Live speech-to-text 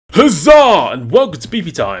Huzzah! And welcome to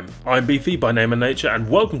Beefy Time. I'm Beefy by name and nature, and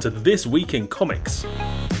welcome to This Week in Comics.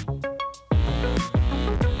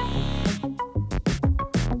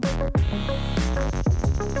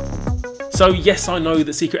 So yes, I know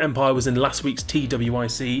that Secret Empire was in last week's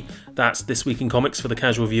TWIC. That's This Week in Comics for the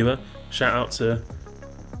casual viewer. Shout out to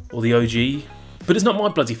all the OG. But it's not my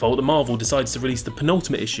bloody fault that Marvel decides to release the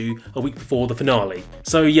penultimate issue a week before the finale.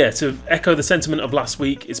 So yeah, to echo the sentiment of last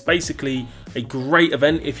week, it's basically a great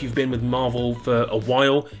event if you've been with Marvel for a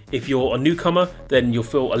while. If you're a newcomer, then you'll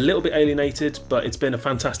feel a little bit alienated, but it's been a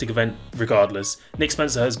fantastic event regardless. Nick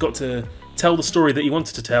Spencer has got to tell the story that he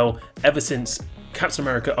wanted to tell ever since Captain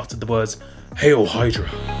America uttered the words, "Hail Hydra."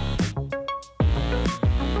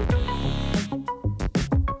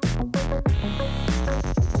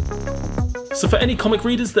 So for any comic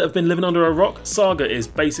readers that have been living under a rock, Saga is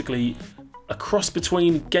basically a cross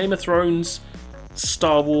between Game of Thrones,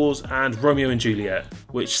 Star Wars and Romeo and Juliet,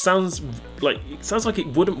 which sounds like it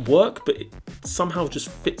wouldn't work, but it somehow just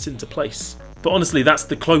fits into place. But honestly, that's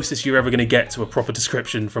the closest you're ever going to get to a proper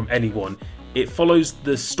description from anyone. It follows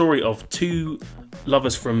the story of two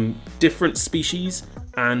lovers from different species,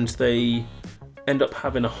 and they end up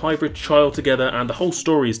having a hybrid child together, and the whole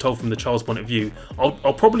story is told from the child's point of view.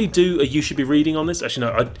 I'll probably do a You Should Be Reading on this. Actually,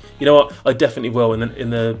 no, you know what? I definitely will. And then in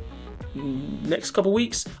the next couple of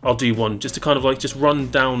weeks, I'll do one just to kind of like just run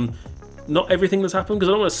down not everything that's happened, because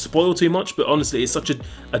I don't want to spoil too much, but honestly, it's such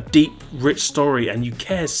a deep, rich story, and you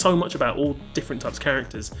care so much about all different types of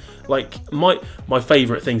characters. Like, my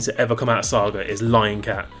favourite things to ever come out of Saga is Lion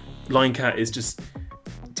Cat. Lion Cat is just...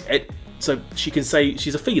 So she can say,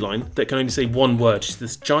 she's a feline that can only say one word. She's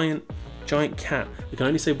this giant cat that can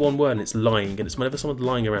only say one word, and it's lying, and it's whenever someone's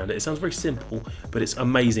lying around it. It sounds very simple, but it's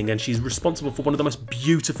amazing, and she's responsible for one of the most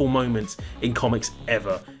beautiful moments in comics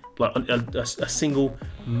ever. Like a single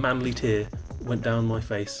manly tear went down my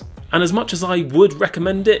face. And as much as I would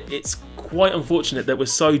recommend it, it's quite unfortunate that we're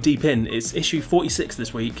so deep in. It's issue 46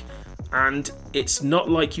 this week, and it's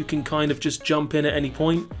not like you can kind of just jump in at any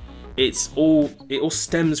point. It all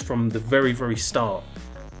stems from the very, very start,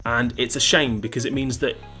 and it's a shame because it means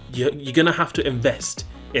that you're going to have to invest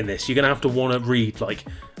in this. You're going to have to want to read, like,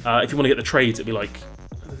 if you want to get the trades, it'd be like,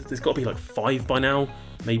 there's got to be like 5 by now,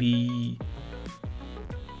 maybe,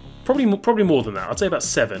 probably more than that. I'd say about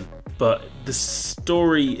 7, but the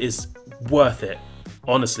story is worth it,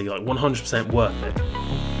 honestly, like 100% worth it.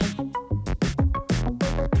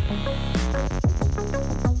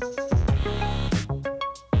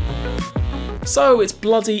 So it's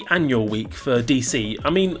bloody annual week for DC. I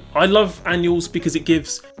mean, I love annuals because it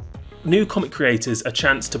gives new comic creators a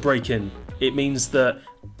chance to break in. It means that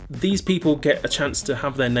these people get a chance to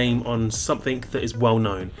have their name on something that is well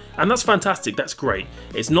known. And that's fantastic, that's great.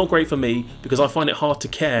 It's not great for me because I find it hard to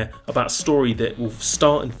care about a story that will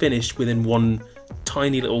start and finish within one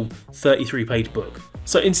tiny little 33-page book.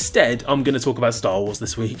 So instead, I'm going to talk about Star Wars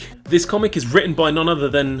this week. This comic is written by none other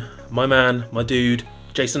than my man, my dude,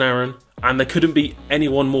 Jason Aaron. And there couldn't be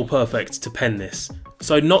anyone more perfect to pen this.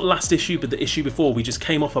 So not last issue, but the issue before, we just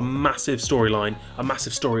came off a massive storyline, a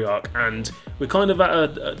massive story arc, and we're kind of at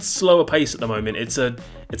a slower pace at the moment. It's a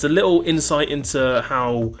little insight into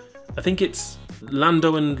how, I think it's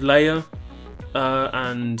Lando and Leia,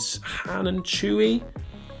 and Han and Chewie.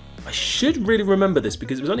 I should really remember this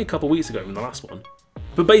because it was only a couple of weeks ago from the last one.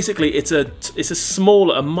 But basically, it's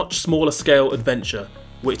a much smaller scale adventure,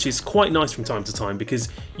 which is quite nice from time to time because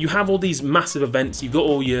you have all these massive events. You've got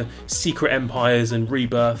all your secret empires and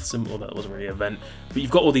rebirths, and well, that wasn't really an event, but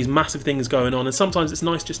you've got all these massive things going on, and sometimes it's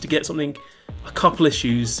nice just to get something, a couple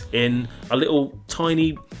issues in a little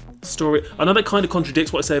tiny story. I know that kind of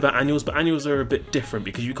contradicts what I say about annuals, but annuals are a bit different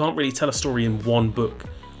because you can't really tell a story in one book.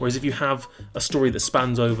 Whereas if you have a story that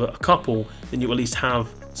spans over a couple, then you at least have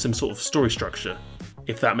some sort of story structure,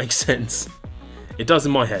 if that makes sense. It does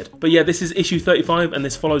in my head. But yeah, this is issue 35, and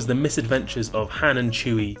this follows the misadventures of Han and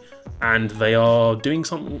Chewie, and they are doing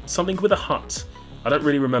something with a hut. I don't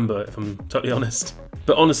really remember, if I'm totally honest.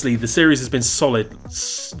 But honestly, the series has been solid,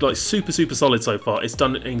 like super solid so far. It's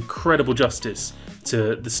done incredible justice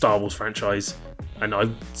to the Star Wars franchise, and I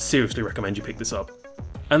seriously recommend you pick this up.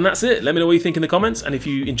 And that's it. Let me know what you think in the comments, and if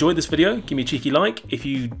you enjoyed this video, give me a cheeky like. If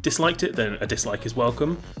you disliked it, then a dislike is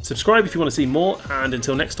welcome. Subscribe if you want to see more, and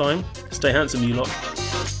until next time, stay handsome, you lot.